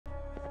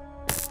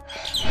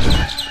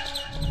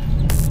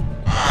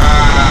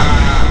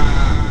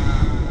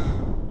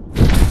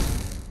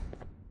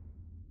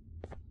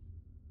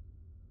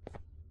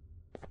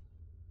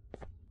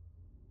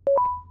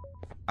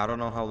I don't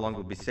know how long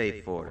we'll be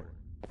safe for,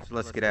 so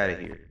let's get out of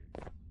here.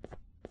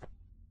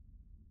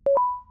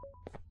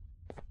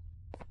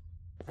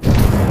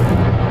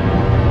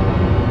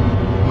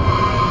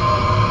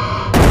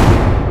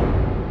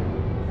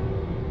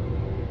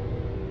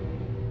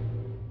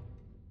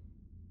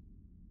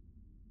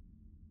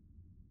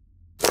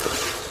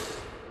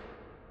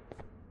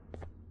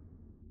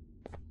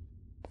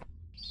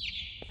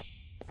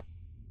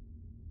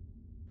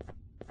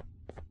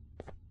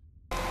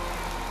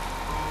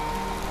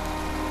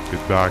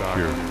 Get back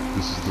here.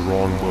 This is the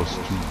wrong bus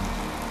too.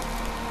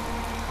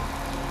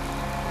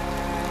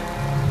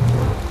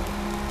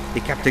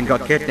 The captain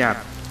got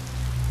kidnapped.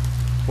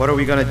 What are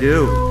we gonna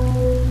do?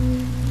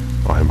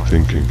 I'm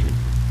thinking.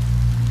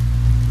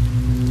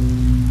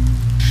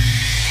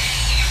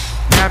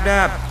 Dab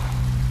dab!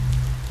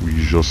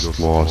 We just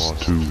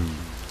lost two.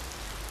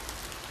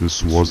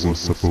 This wasn't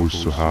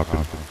supposed to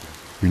happen.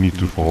 We need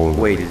to follow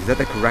them. Wait, is that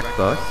the correct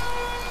bus?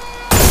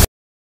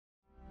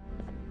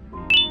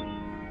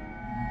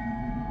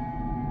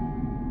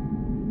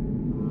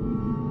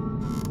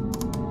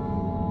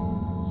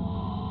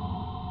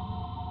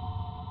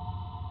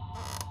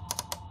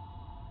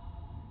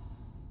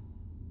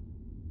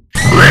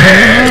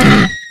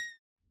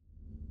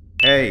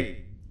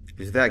 Hey,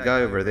 is that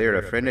guy over there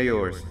a friend of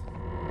yours?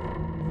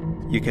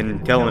 You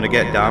can tell him to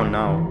get down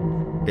now.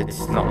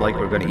 It's not like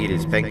we're gonna eat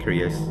his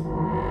pancreas.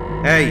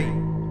 Hey,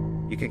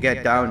 you can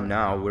get down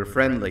now, we're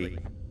friendly.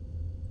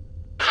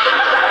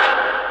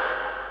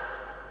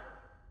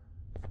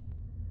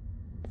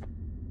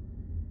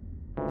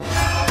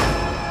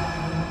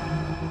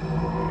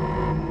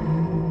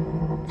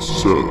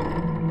 So,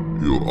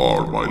 you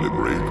are my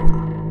liberator.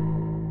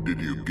 Did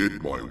you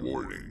get my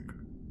warning?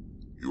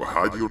 You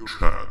had your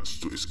chance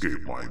to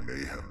escape my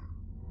mayhem.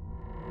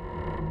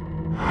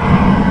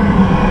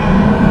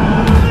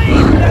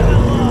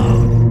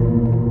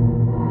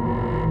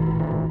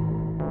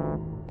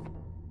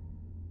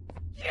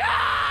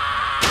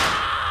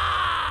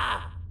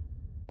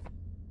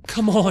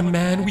 Come on,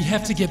 man, we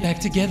have to get back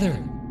together.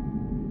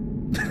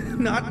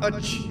 Not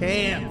a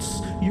chance.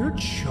 Your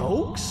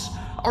jokes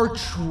are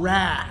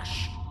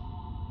trash.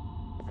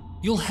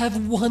 You'll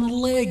have one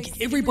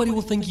leg. Everybody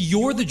will think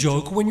you're the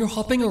joke when you're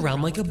hopping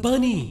around like a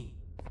bunny.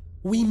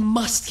 We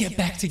must get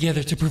back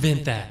together to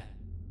prevent that.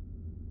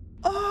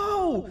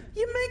 Oh,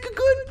 you make a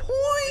good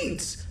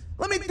point.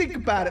 Let me think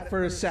about it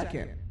for a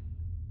second.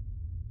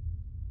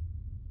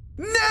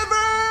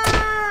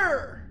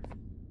 Never!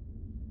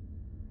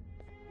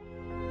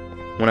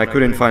 When I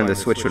couldn't find the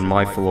switch on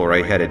my floor,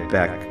 I headed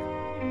back.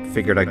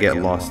 Figured I'd get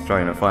lost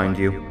trying to find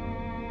you.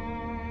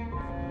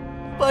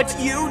 But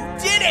you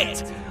did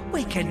it!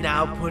 We can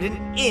now put an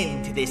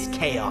end to this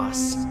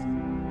chaos.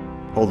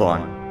 Hold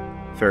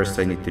on. First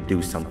I need to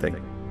do something.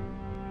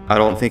 I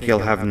don't think he'll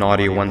have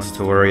naughty ones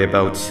to worry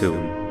about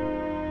soon.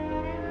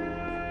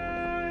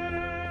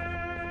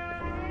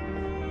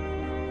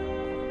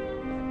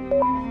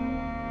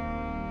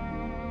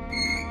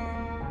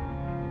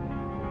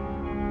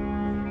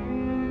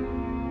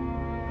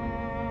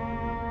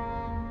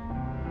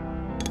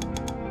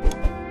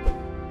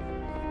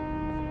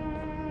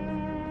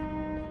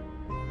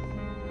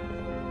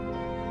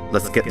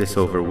 Let's get this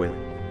over with.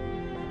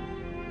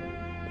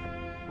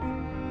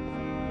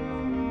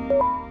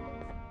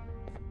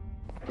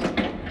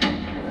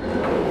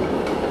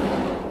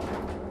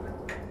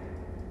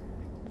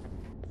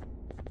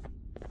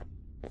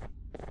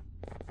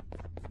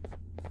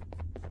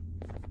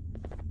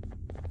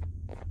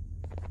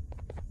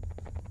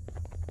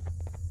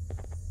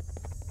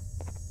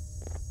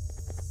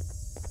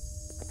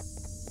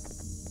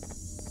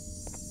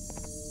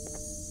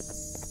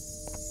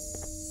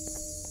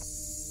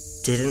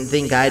 Didn't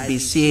think I'd be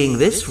seeing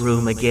this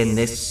room again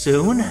this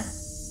soon.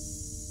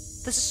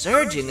 The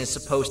surgeon is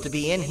supposed to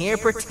be in here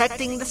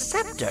protecting the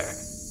scepter.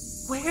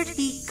 Where'd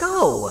he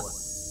go?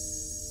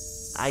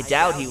 I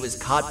doubt he was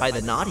caught by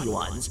the naughty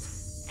ones.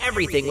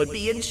 Everything would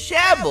be in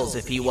shambles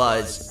if he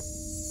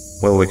was.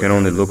 Well, we can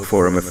only look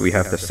for him if we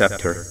have the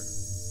scepter.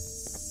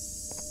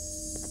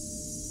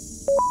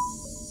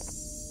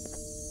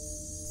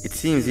 It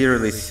seems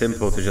eerily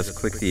simple to just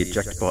click the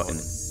eject button.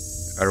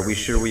 Are we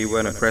sure we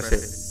want to press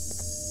it?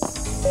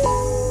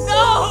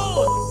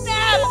 No!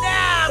 Nab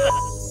Nab!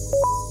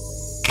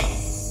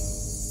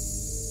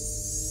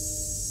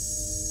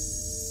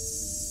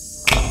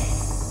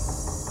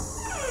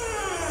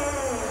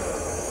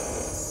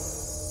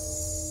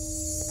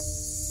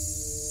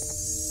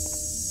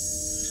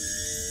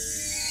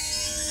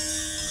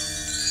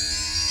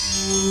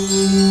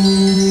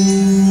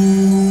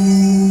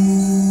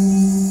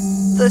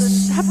 The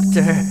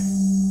scepter!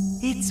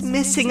 It's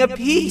missing a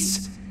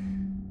piece!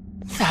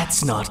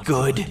 That's not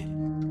good.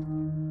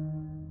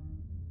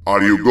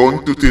 Are you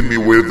going to tell me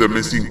where the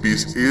missing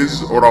piece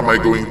is, or am I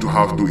going to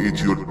have to eat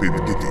your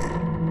pet kitty?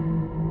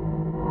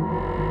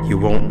 You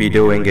won't be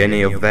doing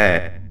any of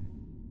that.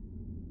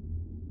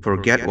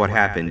 Forget what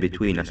happened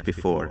between us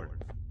before.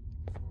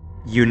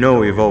 You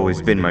know you've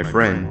always been my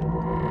friend.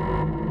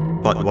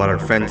 But what are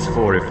friends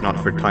for if not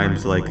for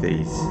times like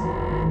these?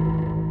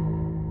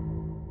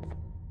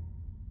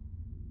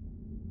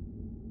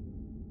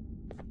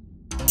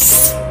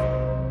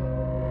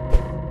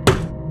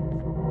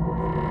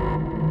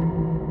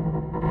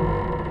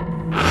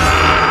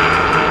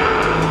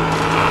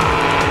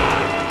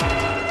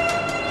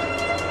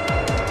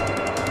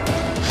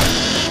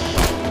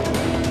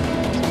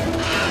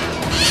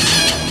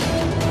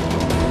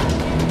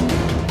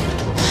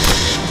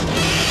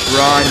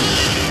 Run!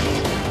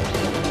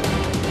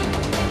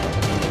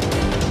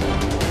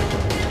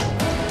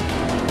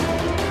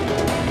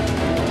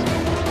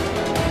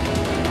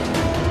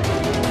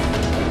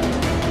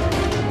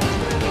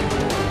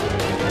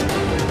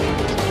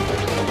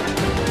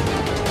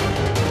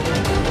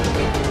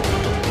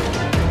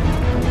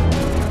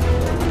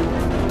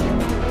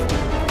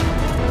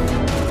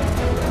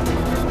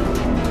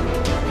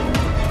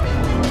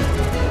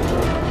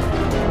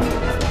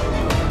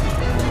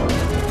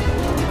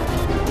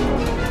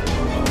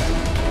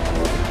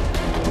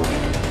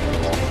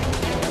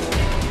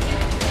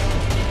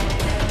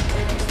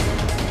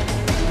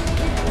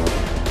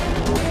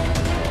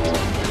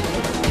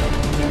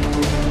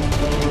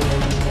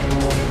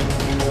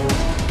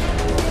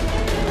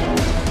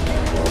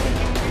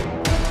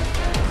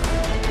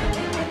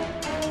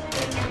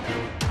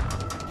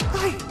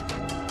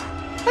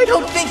 I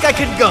don't think I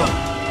could go.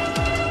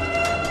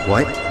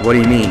 What? What do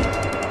you mean?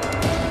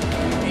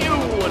 You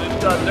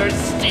wouldn't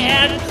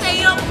understand.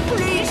 They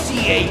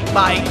appreciate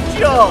my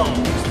jokes.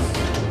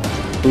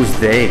 Who's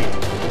they?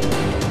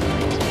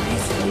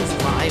 This is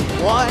my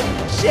one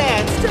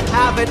chance to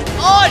have an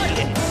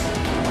audience.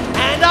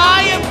 And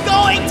I am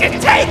going to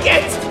take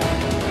it.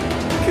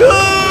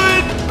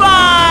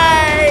 Goodbye.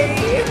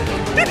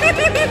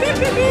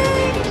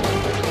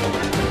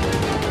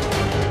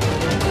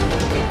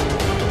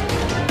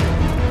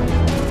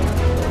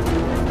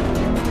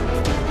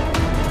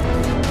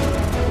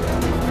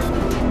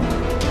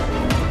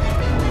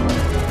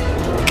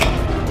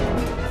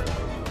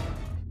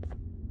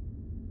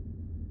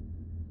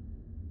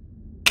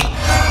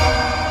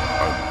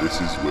 This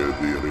is where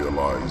they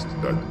realized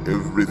that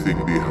everything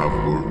they have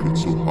worked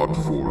so hard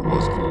for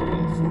was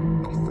all for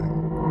nothing.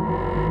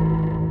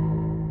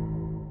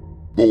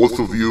 Both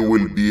of you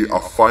will be a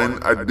fine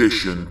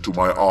addition to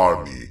my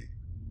army.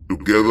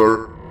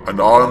 Together and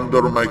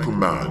under my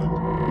command,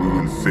 we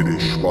will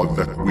finish what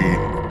the Queen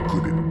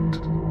couldn't.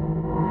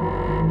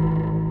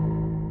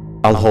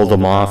 I'll hold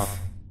them off.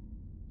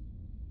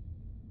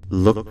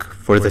 Look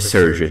for the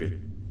surgeon.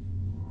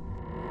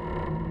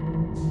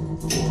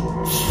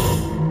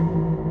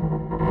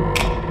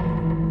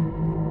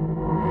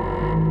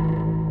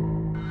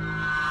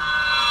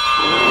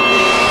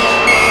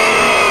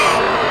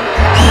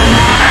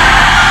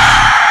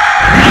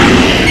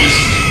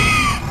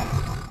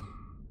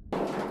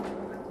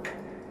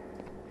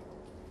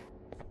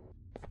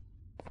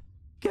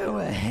 Go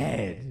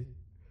ahead.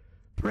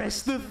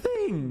 Press the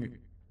thing.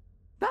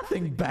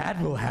 Nothing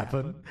bad will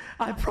happen.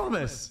 I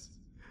promise.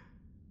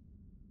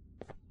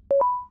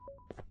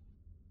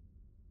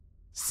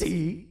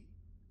 See?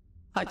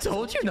 I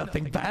told you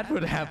nothing bad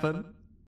would happen.